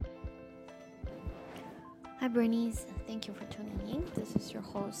Hi Bernice, thank you for tuning in. This is your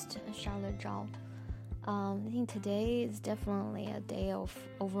host, Charlotte Zhao. I think today is definitely a day of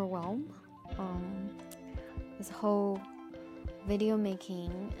overwhelm. This whole video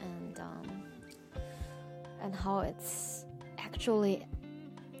making and how it's actually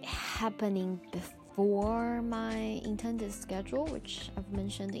happening before my intended schedule, which I've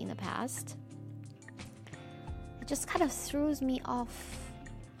mentioned in the past. It just kind of throws me off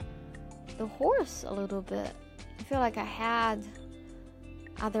the horse a little bit. I feel like I had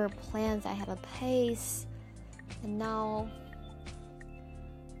other plans, I had a pace, and now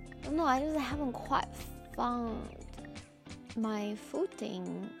I don't know, I just haven't quite found my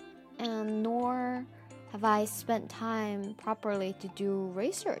footing, and nor have I spent time properly to do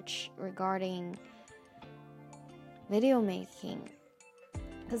research regarding video making.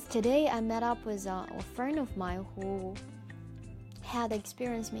 Because today I met up with a friend of mine who had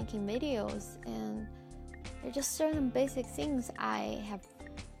experience making videos, and there are just certain basic things I have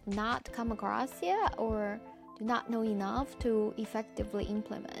not come across yet or do not know enough to effectively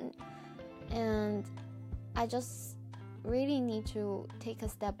implement, and I just really need to take a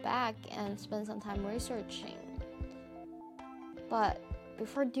step back and spend some time researching. But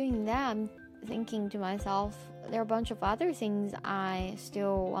before doing that, I'm thinking to myself, there are a bunch of other things I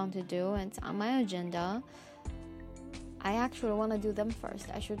still want to do, and it's on my agenda. I actually want to do them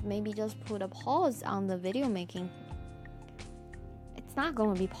first. I should maybe just put a pause on the video making. It's not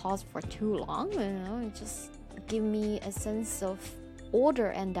going to be paused for too long, it just give me a sense of order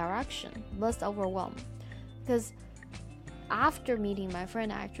and direction, less overwhelm. Because after meeting my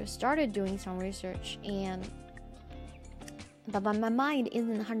friend, I actually started doing some research, but my mind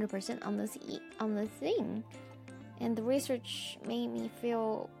isn't 100% on this thing, and the research made me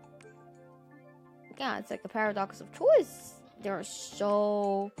feel, it's like a paradox of choice. There are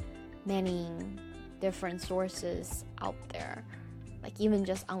so many different sources out there, like even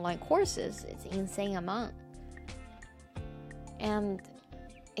just online courses, it's an insane amount, and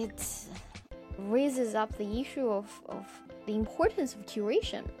it raises up the issue of the importance of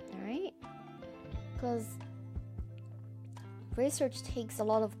curation, right? Because research takes a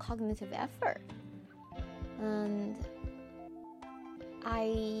lot of cognitive effort, and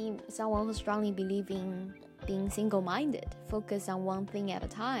I'm someone who strongly believes in being single-minded, focus on one thing at a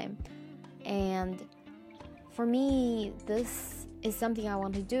time. And for me, this is something I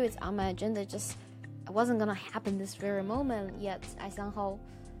want to do. It's on my agenda. It wasn't gonna happen this very moment, yet I somehow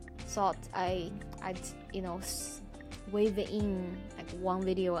thought I'd wave it in like one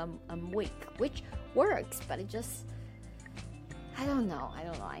video a week, which works, but it just, I don't know.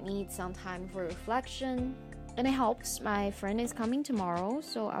 I need some time for reflection. And it helps. My friend is coming tomorrow,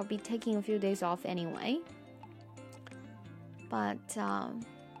 so I'll be taking a few days off anyway. But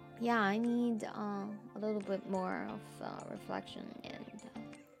I need a little bit more of reflection, and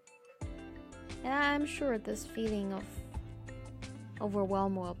I'm sure this feeling of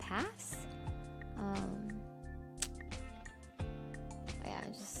overwhelm will pass.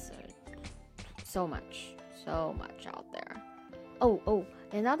 Just so much out there. Oh,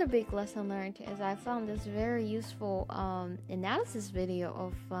 another big lesson learned is I found this very useful analysis video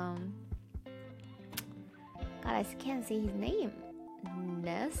of I can't say his name,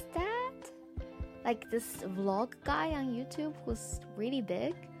 Nestat, like this vlog guy on YouTube who's really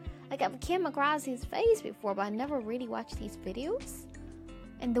big. Like, I've came across his face before, but I never really watched his videos.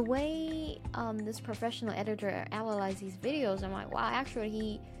 And the way this professional editor analyzes his videos, I'm like, wow, actually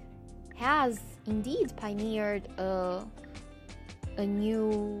he has indeed pioneered a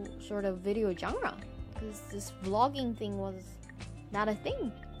new sort of video genre, because this vlogging thing was not a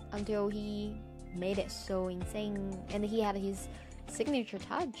thing until he made it so insane, and he had his signature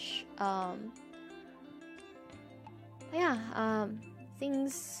touch. A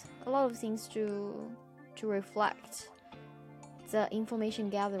lot of things to reflect the information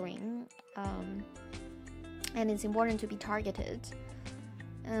gathering, and it's important to be targeted,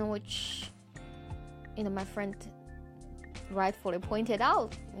 and which my friend rightfully pointed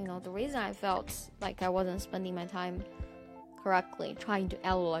out, the reason I felt like I wasn't spending my time correctly trying to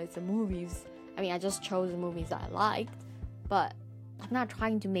analyze the movies. I mean, I just chose the movies that I liked, but I'm not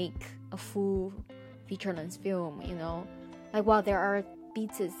trying to make a full feature-length film, Like, while there are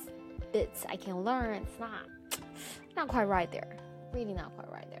bits I can learn, it's not quite right there. Really not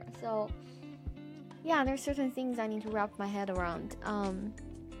quite right there. So, there's certain things I need to wrap my head around.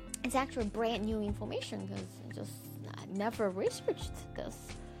 It's actually brand new information, because I never researched this.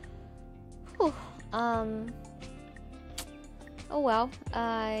 Oh well,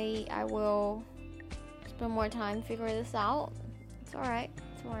 I will spend more time figuring this out. It's alright,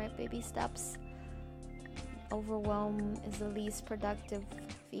 baby steps. overwhelm is the least productive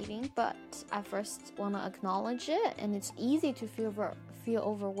feeling, but I first want to acknowledge it, and it's easy to feel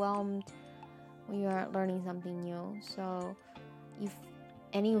overwhelmed when you're learning something new. So if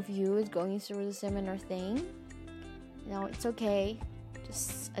any of you is going through the similar thing, it's okay.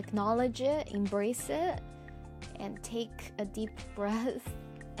 Just acknowledge it, embrace it, and take a deep breath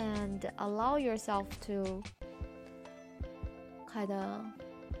and allow yourself to kind of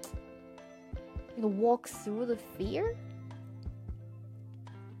walk through the fear.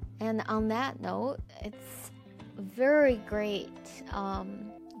 And on that note, it's a very great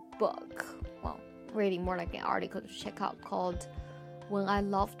book, well, reading more like an article to check out, called When I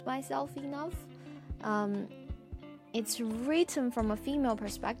Loved Myself Enough. It's written from a female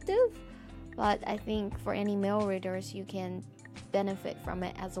perspective, but I think for any male readers, you can benefit from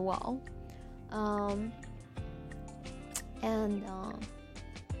it as well.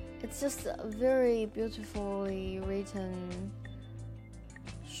 It's just a very beautifully written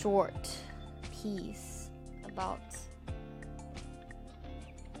short piece about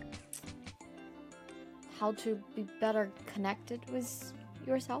how to be better connected with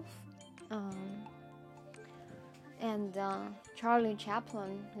yourself. Charlie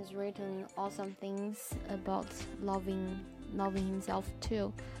Chaplin has written awesome things about loving himself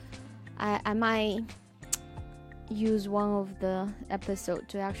too. I might use one of the episodes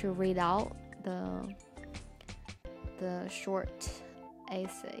to actually read out the short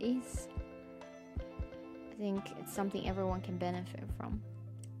essays. I think it's something everyone can benefit from,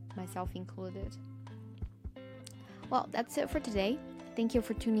 myself included. Well, that's it for today. Thank you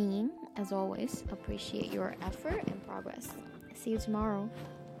for tuning in. As always, appreciate your effort and progress. See you tomorrow.